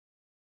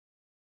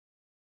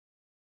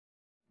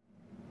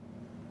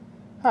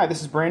Hi,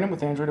 this is Brandon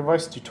with Android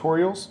Device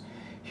Tutorials.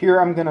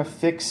 Here I'm going to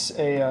fix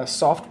a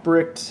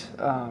soft-bricked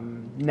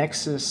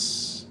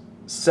Nexus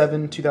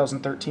 7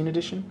 2013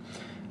 edition.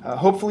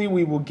 Hopefully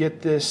we will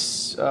get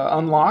this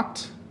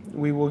unlocked.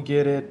 We will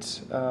get it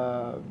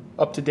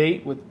up to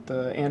date with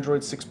the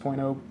Android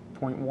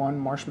 6.0.1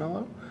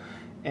 Marshmallow,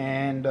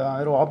 and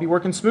it'll all be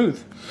working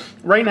smooth.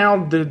 Right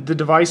now the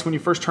device, when you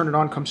first turn it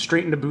on, comes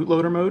straight into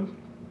bootloader mode.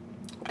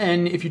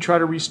 And if you try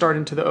to restart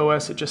into the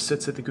OS, it just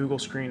sits at the Google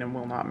screen and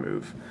will not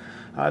move.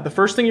 The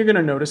first thing you're going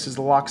to notice is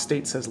the lock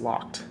state says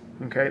locked.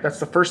 Okay, that's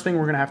the first thing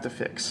we're going to have to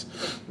fix.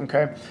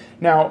 Okay,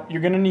 now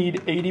you're going to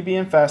need Adb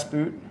and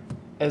Fastboot,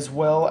 as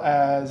well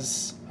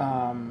as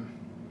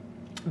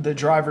the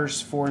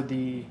drivers for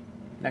the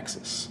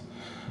Nexus.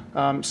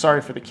 Sorry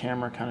for the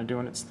camera kind of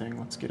doing its thing.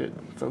 Let's get it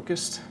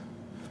focused.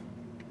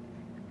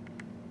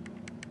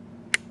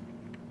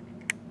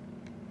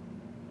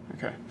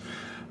 Okay.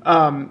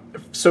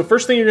 So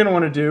first thing you're going to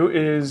want to do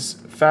is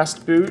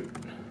Fastboot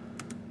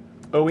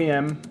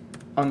Oem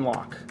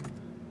Unlock.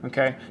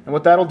 Okay, and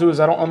what that'll do is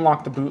that'll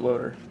unlock the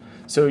bootloader.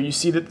 So you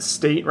see that the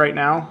state right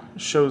now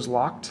shows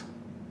locked.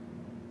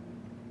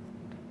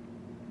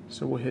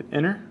 So we'll hit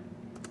enter.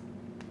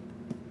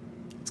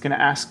 It's going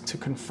to ask to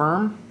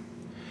confirm.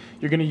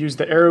 You're going to use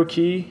the arrow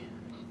key,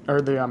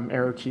 or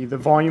the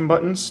volume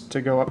buttons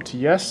to go up to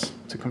yes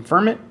to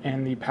confirm it,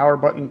 and the power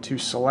button to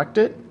select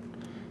it.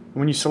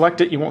 When you select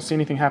it, you won't see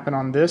anything happen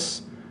on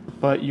this,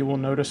 but you will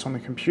notice on the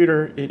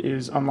computer it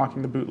is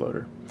unlocking the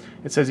bootloader.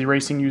 It says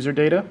erasing user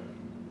data.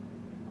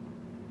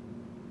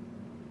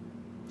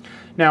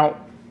 Now,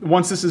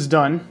 once this is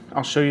done,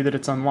 I'll show you that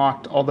it's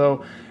unlocked,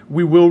 although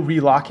we will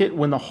relock it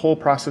when the whole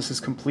process is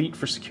complete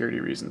for security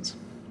reasons.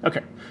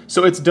 Okay,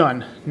 so it's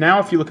done. Now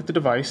if you look at the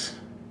device,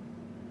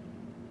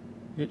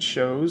 it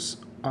shows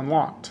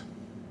unlocked.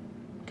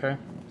 Okay,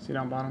 see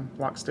down bottom,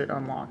 lock state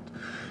unlocked.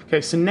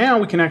 Okay, so now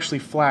we can actually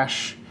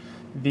flash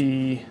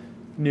the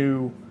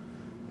new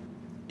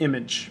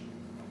image.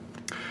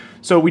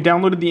 So we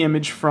downloaded the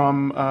image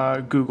from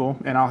Google,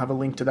 and I'll have a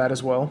link to that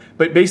as well.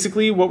 But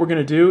basically what we're going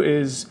to do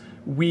is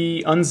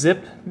we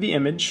unzip the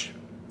image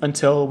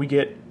until we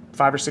get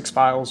 5 or 6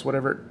 files,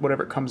 whatever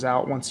it comes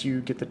out. Once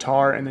you get the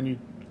tar, and then you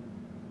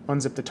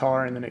unzip the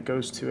tar, and then it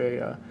goes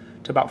to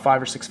about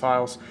 5 or 6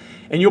 files,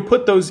 and you'll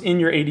put those in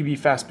your Adb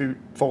Fastboot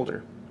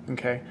folder.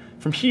 Okay.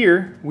 From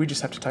here, we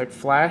just have to type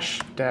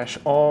flash-all.bat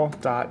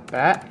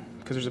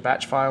because there's a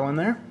batch file in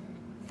there,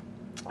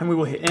 and we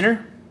will hit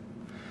enter.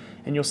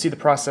 And you'll see the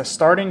process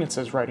starting. It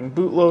says writing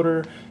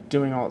bootloader,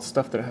 doing all the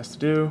stuff that it has to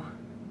do.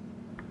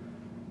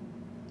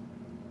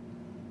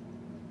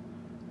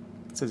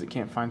 It says it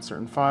can't find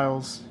certain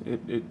files.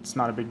 It's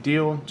not a big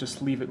deal,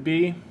 just leave it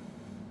be.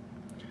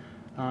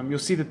 You'll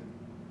see that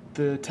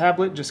the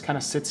tablet just kind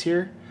of sits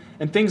here,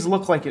 and things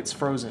look like it's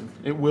frozen.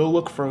 It will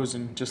look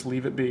frozen, just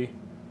leave it be.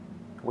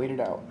 Wait it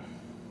out.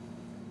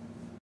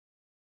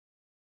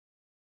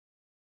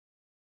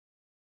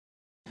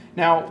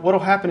 Now, what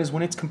will happen is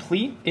when it's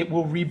complete, it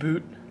will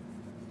reboot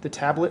the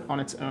tablet on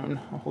its own.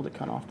 I'll hold it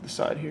kind of off to the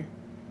side here.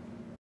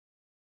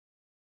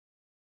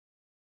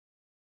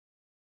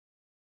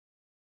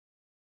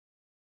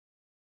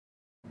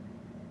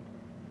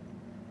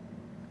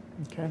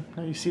 Okay,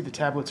 now you see the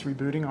tablet's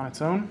rebooting on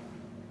its own.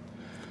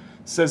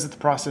 It says that the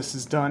process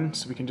is done,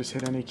 so we can just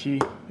hit any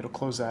key. It'll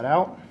close that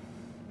out.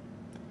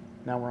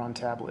 Now we're on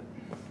tablet.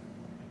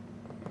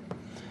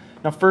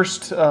 Now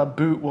first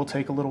boot will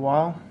take a little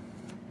while.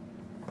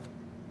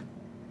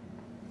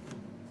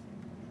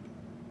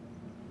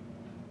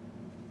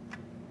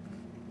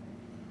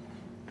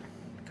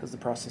 Because the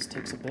process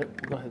takes a bit,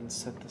 we'll go ahead and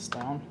set this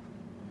down.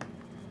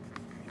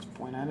 Just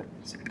point at it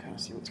so you can kind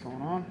of see what's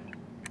going on.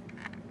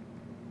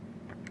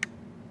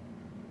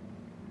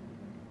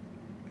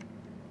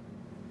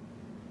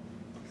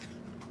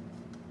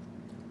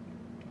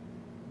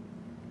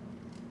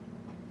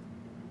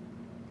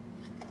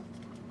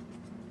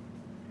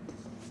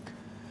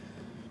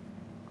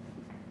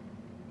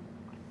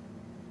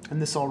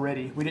 And this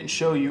already, we didn't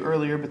show you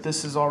earlier, but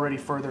this is already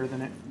further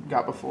than it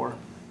got before.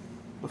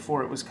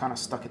 Before it was kind of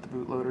stuck at the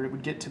bootloader. It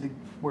would get to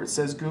where it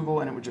says Google,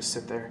 and it would just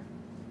sit there.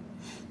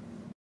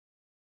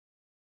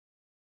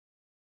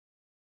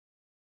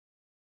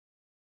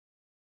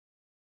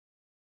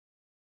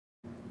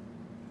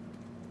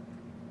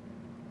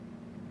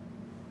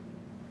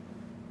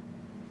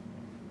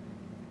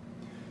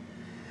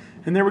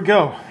 And there we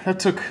go. That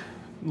took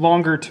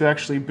longer to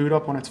actually boot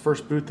up on its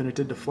first boot than it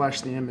did to flash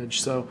the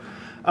image. So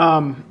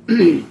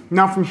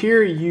now from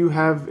here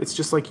it's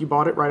just like you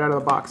bought it right out of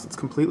the box. It's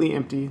completely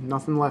empty,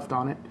 nothing left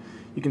on it.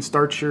 You can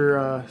start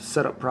your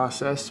setup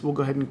process. We'll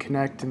go ahead and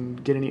connect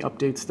and get any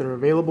updates that are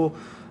available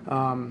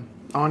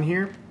on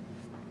here.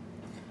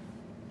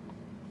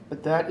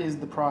 But that is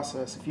the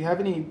process. If you have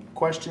any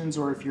questions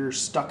or if you're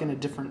stuck in a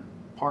different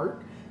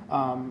part,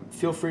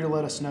 feel free to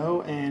let us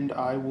know, and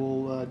I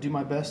will do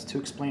my best to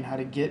explain how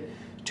to get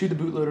to the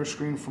bootloader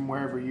screen from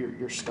wherever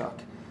you're stuck.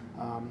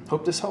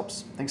 Hope this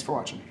helps. Thanks for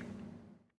watching.